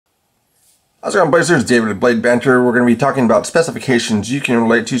How's it going, boys? Here's David at Blade Banter. We're going to be talking about specifications you can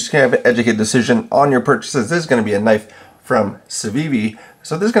relate to so you can have an educated decision on your purchases. This is going to be a knife from Civivi.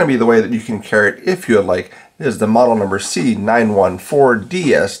 So this is going to be the way that you can carry it if you would like. This is the model number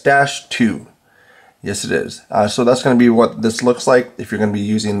C914DS-2. Yes, it is. So that's going to be what this looks like if you're going to be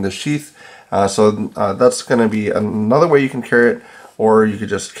using the sheath. That's going to be another way you can carry it, or you could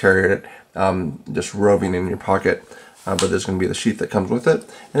just carry it just roving in your pocket. But there's going to be the sheath that comes with it,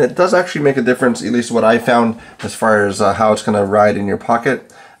 and it does actually make a difference, at least what I found, as far as how it's going to ride in your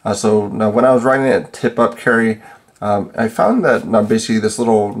pocket. So now when I was riding it tip up carry, I found that basically this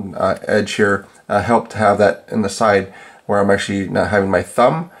little edge here helped to have that in the side where I'm actually not having my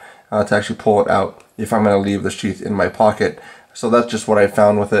thumb to actually pull it out if I'm going to leave the sheath in my pocket. So that's just what I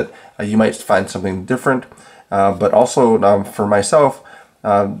found with it. You might find something different, but also for myself,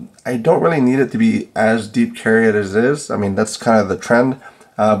 I don't really need it to be as deep carry it as it is. I mean, that's kind of the trend,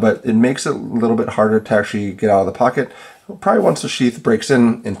 but it makes it a little bit harder to actually get out of the pocket. Probably once the sheath breaks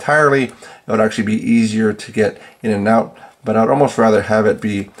in entirely, it would actually be easier to get in and out, but I'd almost rather have it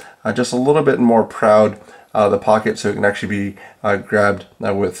be just a little bit more proud out of the pocket so it can actually be grabbed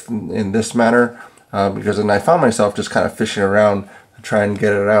in this manner, because then I found myself just kind of fishing around to try and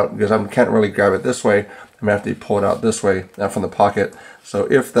get it out, because I can't really grab it this way. I'm going to have to pull it out this way from the pocket. So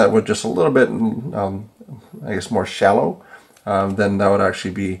if that was just a little bit, I guess, more shallow, then that would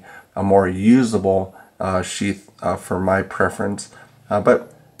actually be a more usable sheath for my preference.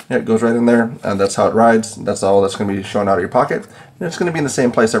 But yeah, it goes right in there, and that's how it rides. That's all that's going to be shown out of your pocket. And it's going to be in the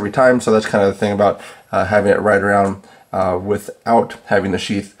same place every time, so that's kind of the thing about having it ride around without having the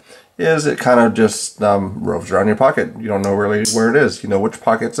sheath, is it kind of just roves around your pocket. You don't know really where it is. You know which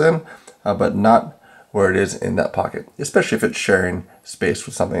pocket it's in, but not where it is in that pocket, especially if it's sharing space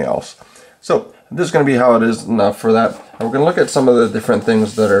with something else. So this is going to be how it is for that. And we're going to look at some of the different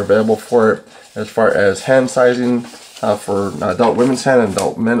things that are available for it, as far as hand sizing for adult women's hand and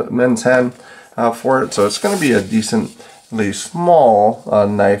adult men's hand for it. So it's going to be a decently small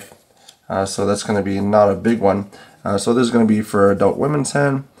knife, so that's going to be not a big one. So this is going to be for adult women's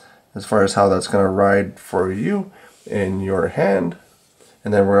hand, as far as how that's going to ride for you in your hand.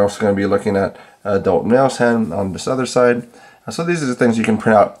 And then we're also going to be looking at adult male's hand on this other side. So these are the things you can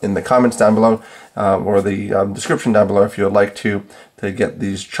print out in the comments down below, or the description down below if you would like to get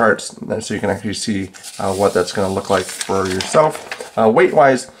these charts, so you can actually see what that's going to look like for yourself. Weight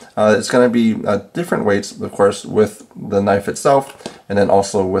wise, it's going to be different weights, of course, with the knife itself and then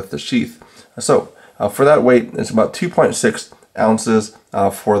also with the sheath. So for that weight, it's about 2.6 ounces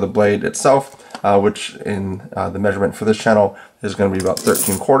for the blade itself, which in the measurement for this channel is going to be about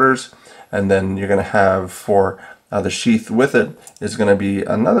 13 quarters. And then you're going to have for the sheath with it is going to be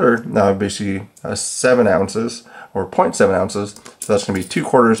another basically 7 ounces or 0.7 ounces. So that's going to be 2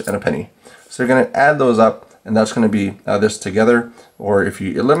 quarters and a penny. So you're going to add those up, and that's going to be this together. Or if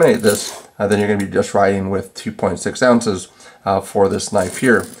you eliminate this, then you're going to be just riding with 2.6 ounces for this knife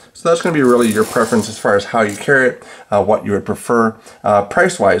here. So that's going to be really your preference as far as how you carry it, what you would prefer.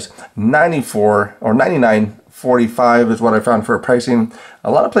 Price wise, $94 or $99.45 is what I found for pricing. A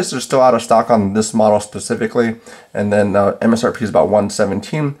lot of places are still out of stock on this model specifically, and then MSRP is about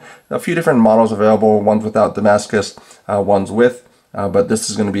 $117. A few different models available, ones without Damascus, ones with, but this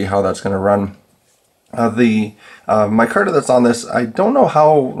is going to be how that's going to run. The micarta that's on this, I don't know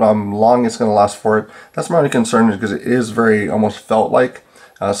how long it's going to last for it. That's my only concern, because it is very almost felt-like.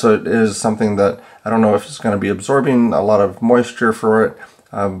 So it is something that I don't know if it's going to be absorbing a lot of moisture for it.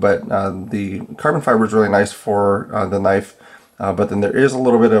 But the carbon fiber is really nice for the knife, but then there is a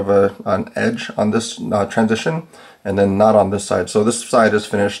little bit of an edge on this transition, and then not on this side. So this side is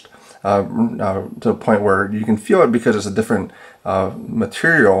finished to a point where you can feel it because it's a different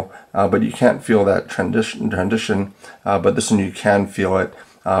material, but you can't feel that transition. But this one you can feel it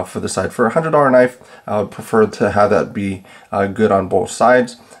for the side. For a $100 knife, I would prefer to have that be good on both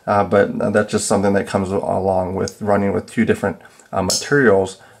sides, but that's just something that comes along with running with two different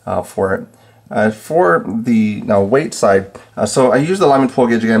materials for it. For the weight side, so I use the alignment pull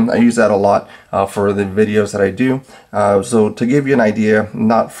gauge again. I use that a lot for the videos that I do. So to give you an idea,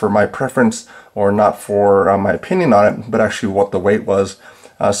 not for my preference or not for my opinion on it, but actually what the weight was.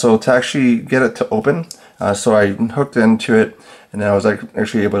 So to actually get it to open, so I hooked into it, and then I was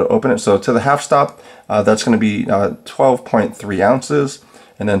actually able to open it. So to the half stop, that's going to be 12.3 ounces,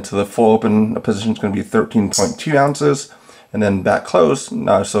 and then to the full open position is going to be 13.2 ounces. And then back close,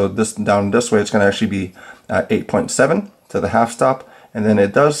 so this down this way, it's going to actually be 8.7 to the half stop. And then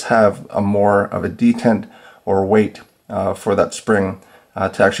it does have a more of a detent or weight for that spring.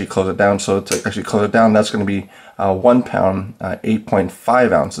 to actually close it down. So to actually close it down, that's going to be 1 pound,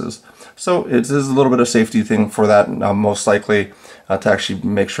 8.5 ounces. So it is a little bit of safety thing for that, most likely to actually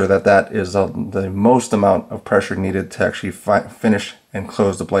make sure that that is the most amount of pressure needed to actually finish and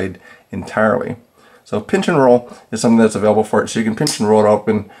close the blade entirely. So pinch and roll is something that's available for it. So you can pinch and roll it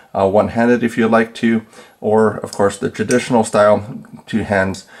open one-handed if you'd like to, or of course the traditional style, 2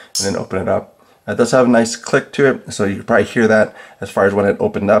 hands, and then open it up. It does have a nice click to it, so you can probably hear that as far as when it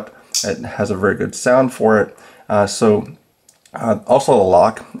opened up. It has a very good sound for it. Also the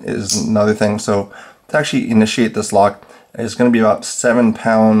lock is another thing. So to actually initiate this lock, it's going to be about 7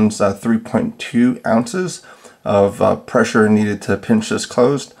 pounds, 3.2 ounces of pressure needed to pinch this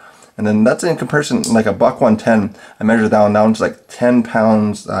closed. And then that's in comparison, like a buck 110, I measured that one down to like 10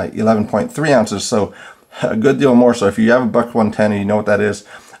 pounds, 11.3 ounces. So a good deal more. So if you have a buck 110 and you know what that is,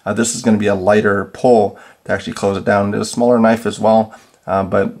 this is going to be a lighter pull to actually close it down. It's a smaller knife as well,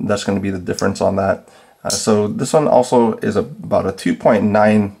 but that's going to be the difference on that. So this one also is about a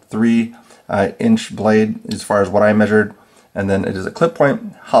 2.93 inch blade as far as what I measured. And then it is a clip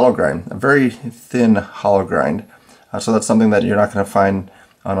point hollow grind, a very thin hollow grind. So that's something that you're not going to find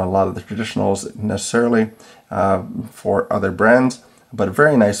on a lot of the traditionals necessarily for other brands, but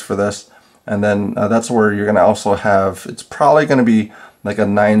very nice for this. And then that's where you're going to also have, it's probably going to be like a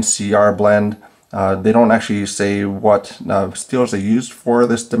 9CR blend. They don't actually say what steels they used for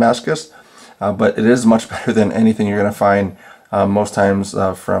this Damascus, but it is much better than anything you're going to find most times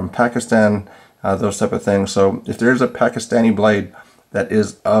from Pakistan, those type of things. So if there's a Pakistani blade that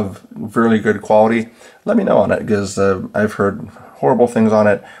is of really good quality, let me know on it, because I've heard horrible things on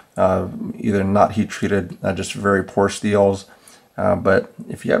it, either not heat treated, just very poor steels. But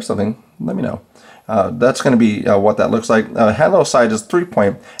if you have something, let me know. That's going to be what that looks like. Handle size is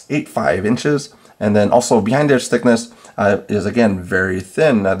 3.85 inches, and then also behind edge thickness is again very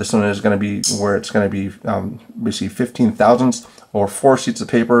thin. This one is going to be where it's going to be basically 15 thousandths or 4 sheets of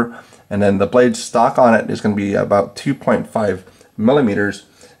paper, and then the blade stock on it is going to be about 2.5 millimeters,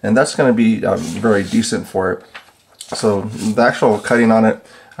 and that's going to be very decent for it. So the actual cutting on it,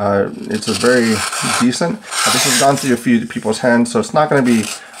 it's a very decent. This has gone through a few people's hands, so it's not going to be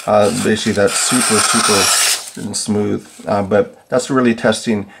basically that super smooth, but that's really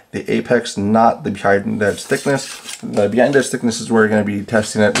testing the apex, not the behind edge thickness. The behind edge thickness is where you're going to be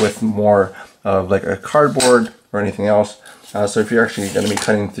testing it with more of like a cardboard or anything else. So if you're actually going to be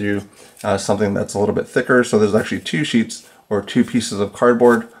cutting through something that's a little bit thicker, so there's actually 2 sheets or 2 pieces of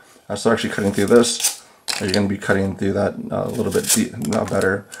cardboard, so actually cutting through this, you're going to be cutting through that a little bit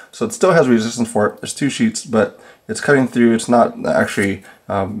better. So it still has resistance for it. There's 2 sheets, but it's cutting through. It's not actually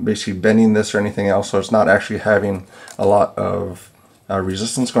basically bending this or anything else, so it's not actually having a lot of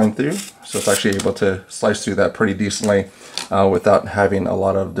resistance going through. So it's actually able to slice through that pretty decently without having a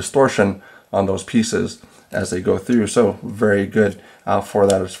lot of distortion on those pieces as they go through. So very good for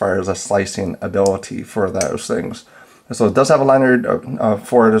that as far as a slicing ability for those things. So it does have a lanyard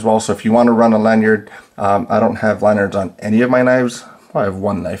for it as well. So if you want to run a lanyard, I don't have lanyards on any of my knives. Well, I have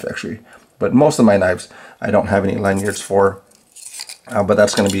one knife actually, but most of my knives I don't have any lanyards for. But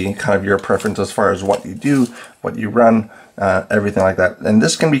that's going to be kind of your preference as far as what you do, what you run, everything like that. And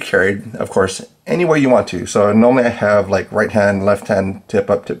this can be carried, of course, any way you want to. So normally I have like right hand, left hand, tip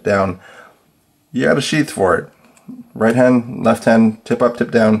up, tip down. You got a sheath for it. Right hand, left hand, tip up,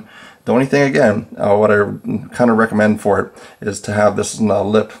 tip down. The only thing, again, what I kind of recommend for it is to have this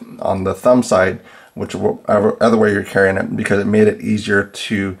lip on the thumb side, whichever other way you're carrying it, because it made it easier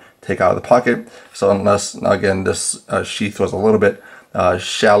to take out of the pocket. So unless, again, this sheath was a little bit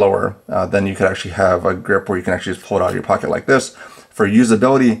shallower, then you could actually have a grip where you can actually just pull it out of your pocket like this. For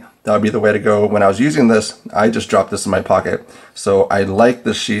usability, that would be the way to go. When I was using this, I just dropped this in my pocket. So I like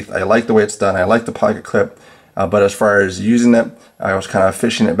the sheath, I like the way it's done, I like the pocket clip. But as far as using it, I was kind of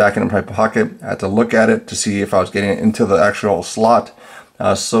fishing it back into my pocket. I had to look at it to see if I was getting it into the actual slot.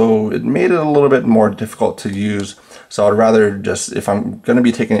 So it made it a little bit more difficult to use. So I'd rather just, if I'm going to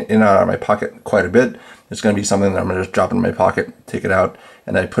be taking it in and out of my pocket quite a bit, it's going to be something that I'm going to just drop in my pocket, take it out,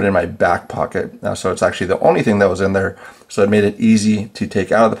 and I put it in my back pocket. So it's actually the only thing that was in there. So it made it easy to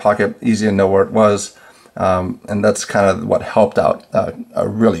take out of the pocket, easy to know where it was. And that's kind of what helped out a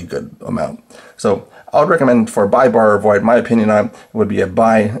really good amount. So I would recommend for buy, borrow, or avoid. My opinion on it would be a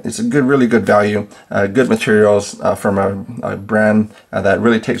buy. It's a good, really good value, good materials from a brand that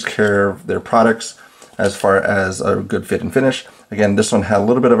really takes care of their products as far as a good fit and finish. Again, this one had a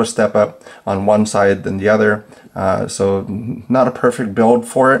little bit of a step up on one side than the other, so not a perfect build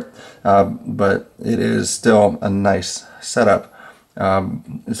for it, but it is still a nice setup.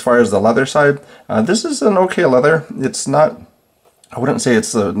 As far as the leather side, this is an okay leather. It's not I wouldn't say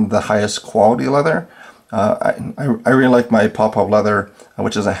it's the highest quality leather. I really like my pop-up leather,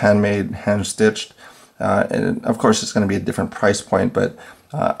 which is a handmade, hand-stitched. And of course, it's going to be a different price point, but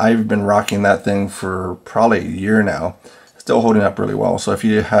I've been rocking that thing for probably a year now. Still holding up really well. So if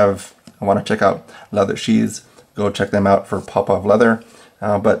you want to check out leather sheaths, go check them out for pop-up leather.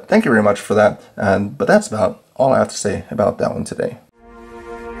 But thank you very much for that. But that's about all I have to say about that one today.